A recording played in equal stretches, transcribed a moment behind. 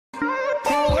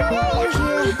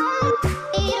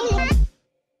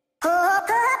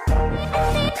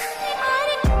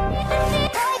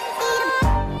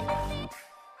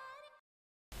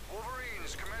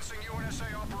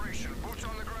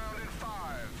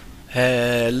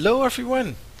Hello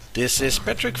everyone, this is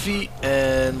Patrick V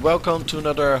and welcome to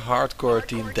another hardcore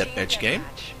team deathmatch game.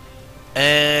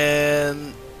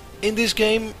 And in this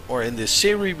game, or in this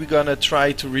series, we're gonna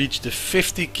try to reach the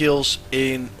 50 kills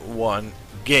in one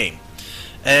game.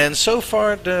 And so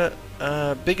far the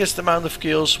biggest amount of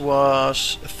kills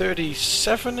was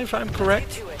 37 if I'm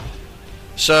correct.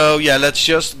 So yeah, let's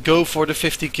just go for the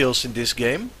 50 kills in this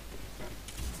game.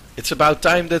 It's about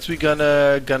time that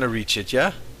we're gonna reach it,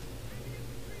 yeah?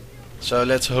 So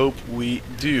let's hope we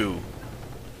do.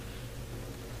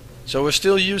 So we're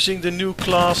still using the new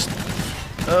class.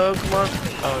 Oh, come on.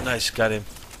 Oh, nice, got him.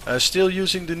 Still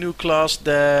using the new class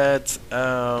that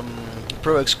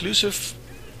Pro Exclusive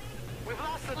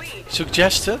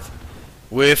suggested,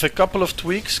 with a couple of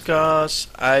tweaks, cause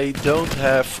I don't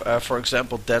have, for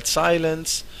example, Dead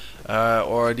Silence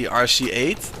or the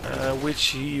RC8, which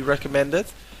he recommended.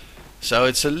 So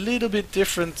it's a little bit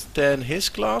different than his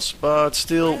class, but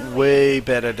still way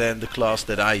better than the class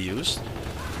that I used.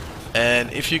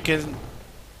 And if you can...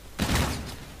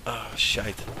 Oh,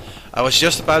 shite. I was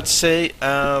just about to say,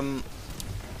 I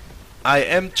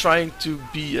am trying to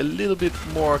be a little bit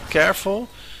more careful,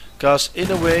 because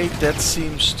in a way that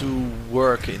seems to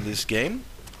work in this game.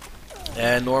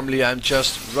 And normally I'm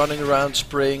just running around,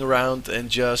 spraying around and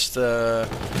just,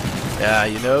 yeah,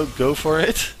 you know, go for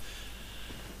it.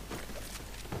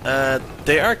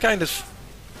 They are kind of,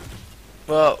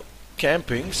 well,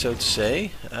 camping, so to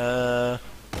say,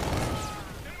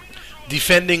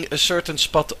 defending a certain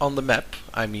spot on the map,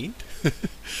 I mean.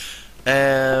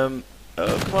 Oh,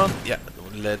 come on, yeah,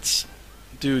 let's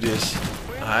do this.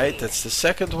 Alright, that's the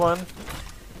second one.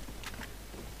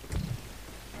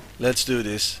 Let's do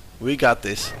this, we got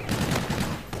this.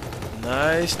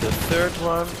 Nice, the third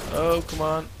one. Oh, come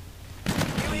on.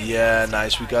 Yeah,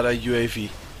 nice, we got a UAV.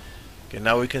 Okay,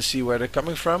 now we can see where they're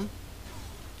coming from.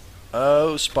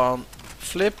 Oh, spawn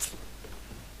flipped.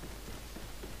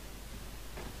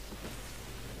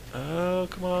 Oh,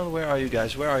 come on, where are you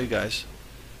guys? Where are you guys?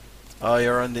 Oh,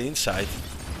 you're on the inside.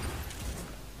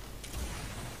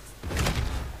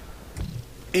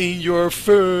 In your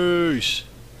face!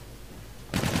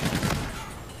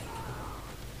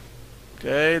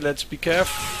 Okay, let's be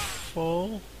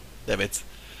careful. Damn it.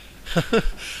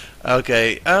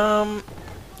 Okay,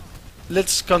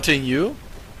 let's continue.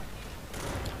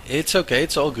 It's okay,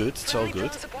 it's all good, it's all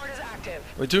good.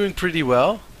 We're doing pretty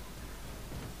well.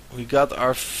 We got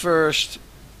our first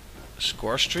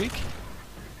score streak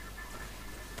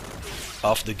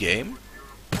of the game.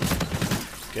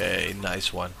 Okay,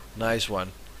 nice one, nice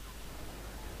one.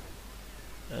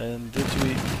 And did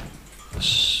we...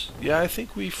 Yeah, I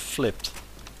think we flipped.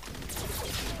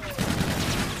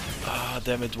 Ah,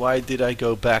 damn it, why did I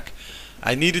go back?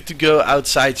 I needed to go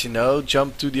outside, you know,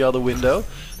 jump to the other window.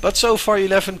 But so far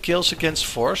 11 kills against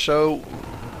 4, so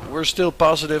we're still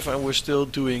positive and we're still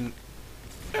doing...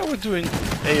 Yeah, we're doing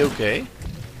A-okay.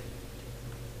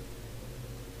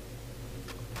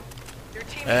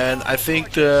 And I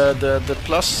think the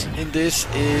plus in this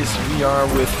is we are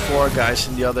with 4 guys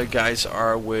and the other guys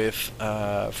are with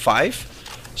 5.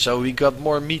 So we got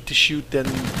more meat to shoot than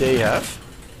they have.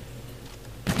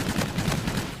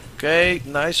 Okay,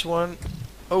 nice one.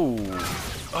 Oh,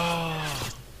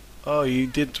 oh, you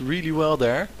did really well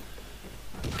there.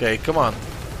 Okay, come on.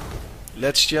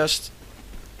 Let's just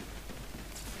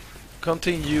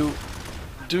continue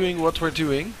doing what we're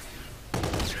doing.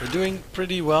 We're doing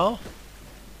pretty well.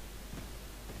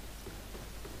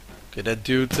 Okay, that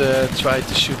dude tried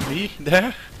to shoot me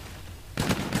there.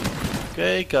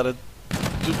 Okay, got a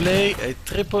double, a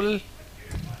triple.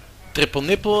 Triple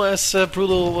nipple, as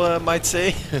Brutal might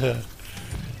say.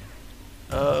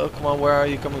 Oh, come on, where are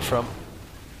you coming from?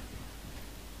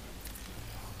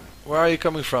 Where are you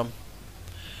coming from?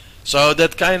 So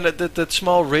that kind of that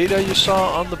small radar you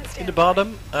saw on in the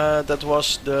bottom, that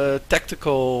was the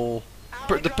tactical,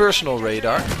 the personal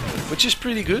radar, which is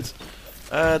pretty good.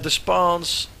 The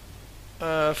spawns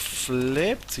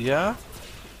flipped, yeah.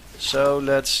 So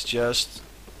let's just...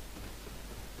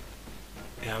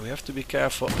 Yeah, we have to be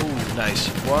careful. Ooh, nice.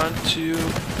 1, 2,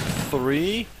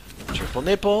 3. Triple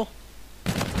nipple.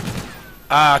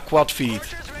 Ah, quad feed.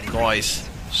 Nice.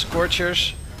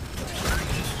 Scorchers.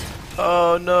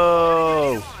 Oh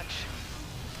no!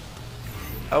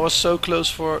 I was so close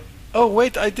for... Oh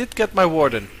wait, I did get my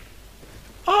warden.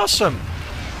 Awesome!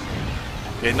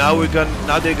 Okay, now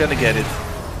now they're gonna get it.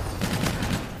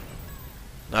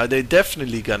 Now they're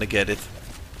definitely gonna get it.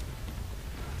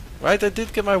 Right, I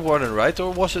did get my warden, right?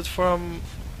 Or was it from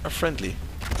a friendly?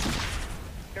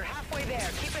 You're halfway there.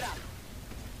 Keep it up.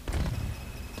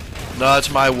 No, it's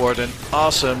my warden.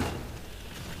 Awesome.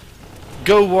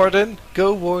 Go Warden,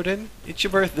 go Warden. It's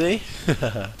your birthday.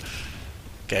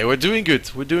 Okay, we're doing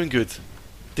good. We're doing good.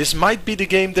 This might be the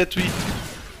game that we...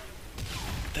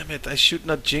 Damn it, I should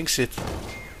not jinx it.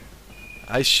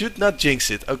 I should not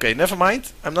jinx it. Okay, never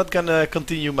mind. I'm not gonna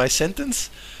continue my sentence.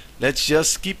 Let's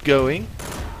just keep going.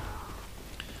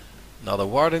 Another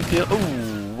Warden kill.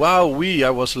 Oh, wow, I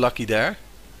was lucky there.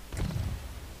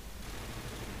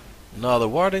 Another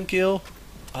Warden kill.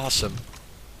 Awesome.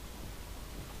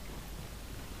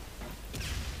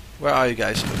 Where are you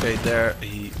guys? Okay, there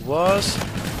he was.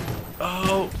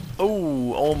 Oh,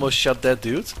 almost shot that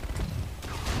dude.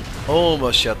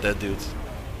 Almost shot that dude.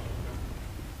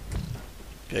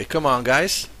 Okay, come on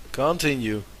guys.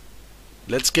 Continue.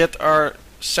 Let's get our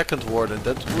second Warden.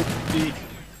 That would be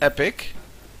epic.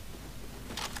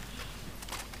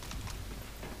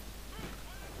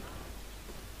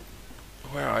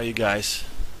 Where are you guys?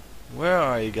 Where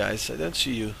are you guys? I don't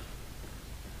see you.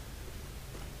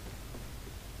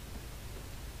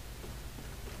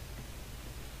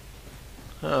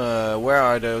 Where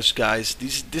are those guys?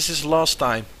 This is last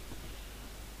time.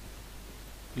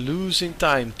 Losing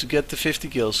time to get the 50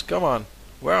 kills. Come on.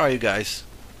 Where are you guys?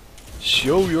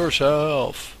 Show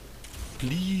yourself.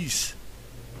 Please.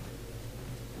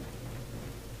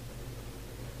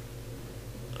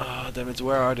 Ah, damn it.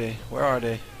 Where are they? Where are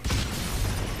they?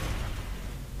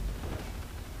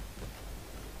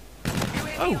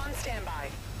 Oh.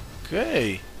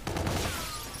 Okay.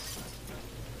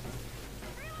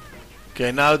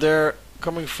 Okay, now they're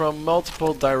coming from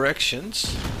multiple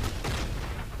directions.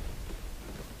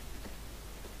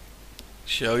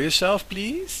 Show yourself,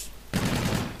 please.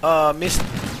 Missed.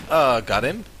 Got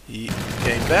him. He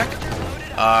came back.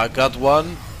 Got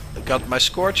one. Got my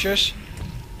Scorchers.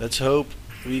 Let's hope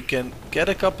we can get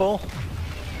a couple.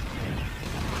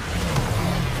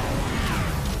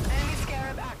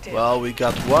 Well, we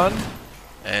got one.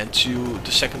 And two,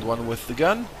 the second one with the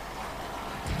gun.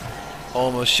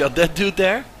 Almost shot that dude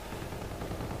there.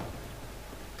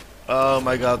 Oh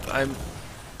my god, I'm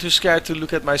too scared to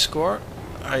look at my score.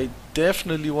 I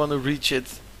definitely want to reach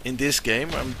it in this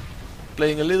game. I'm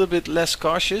playing a little bit less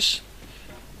cautious.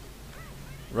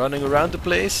 Running around the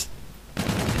place.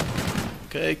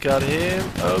 Okay, got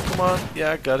him. Oh, come on.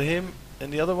 Yeah, got him.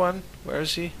 And the other one, where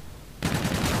is he?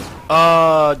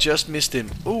 Ah, just missed him.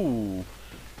 Ooh,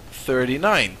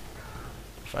 39.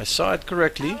 If I saw it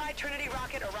correctly.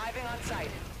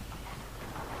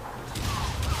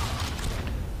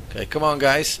 Okay, come on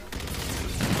guys.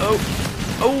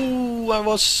 Oh, I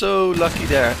was so lucky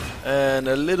there. And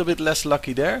a little bit less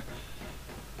lucky there.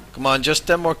 Come on, just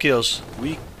 10 more kills.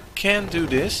 We can do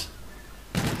this.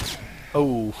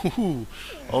 Oh,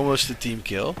 almost a team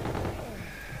kill.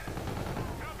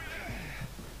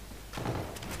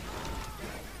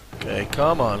 Okay,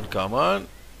 come on, come on.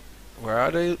 Where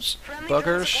are those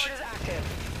buggers?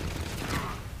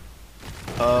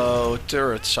 Oh,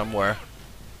 turret somewhere.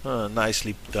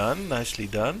 Nicely done, nicely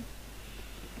done.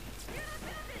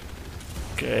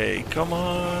 Okay, come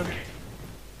on.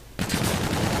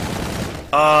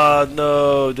 Ah,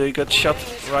 no, they got shot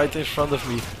right in front of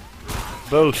me.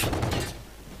 Both.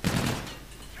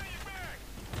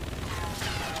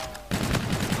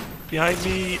 Behind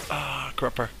me. Ah,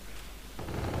 crapper.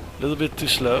 A little bit too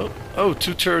slow. Oh,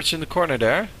 two turrets in the corner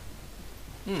there.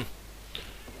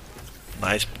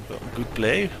 Nice, good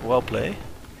play, well played.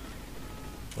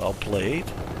 Well played.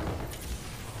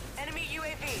 Enemy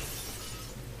UAV.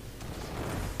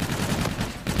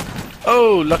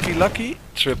 Oh, lucky.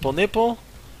 Triple nipple.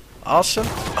 Awesome.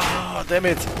 Ah, damn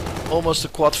it. Almost a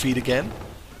quad feed again.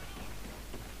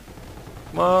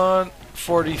 Come on.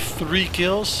 43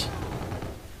 kills.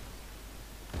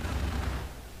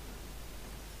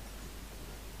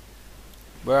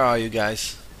 Where are you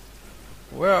guys?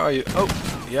 Where are you? Oh,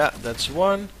 yeah, that's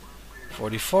one.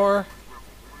 44.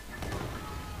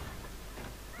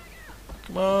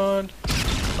 Come on.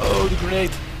 Oh, the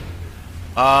grenade.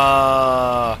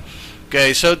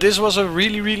 Okay, so this was a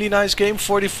really nice game.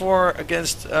 44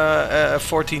 against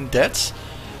 14 deaths.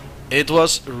 It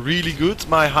was really good.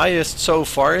 My highest so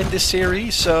far in this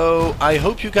series. So I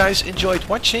hope you guys enjoyed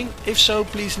watching. If so,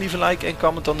 please leave a like and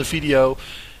comment on the video.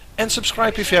 And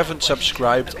subscribe if you haven't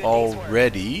subscribed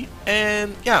already.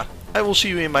 And yeah, I will see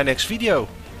you in my next video.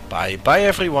 Bye bye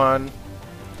everyone.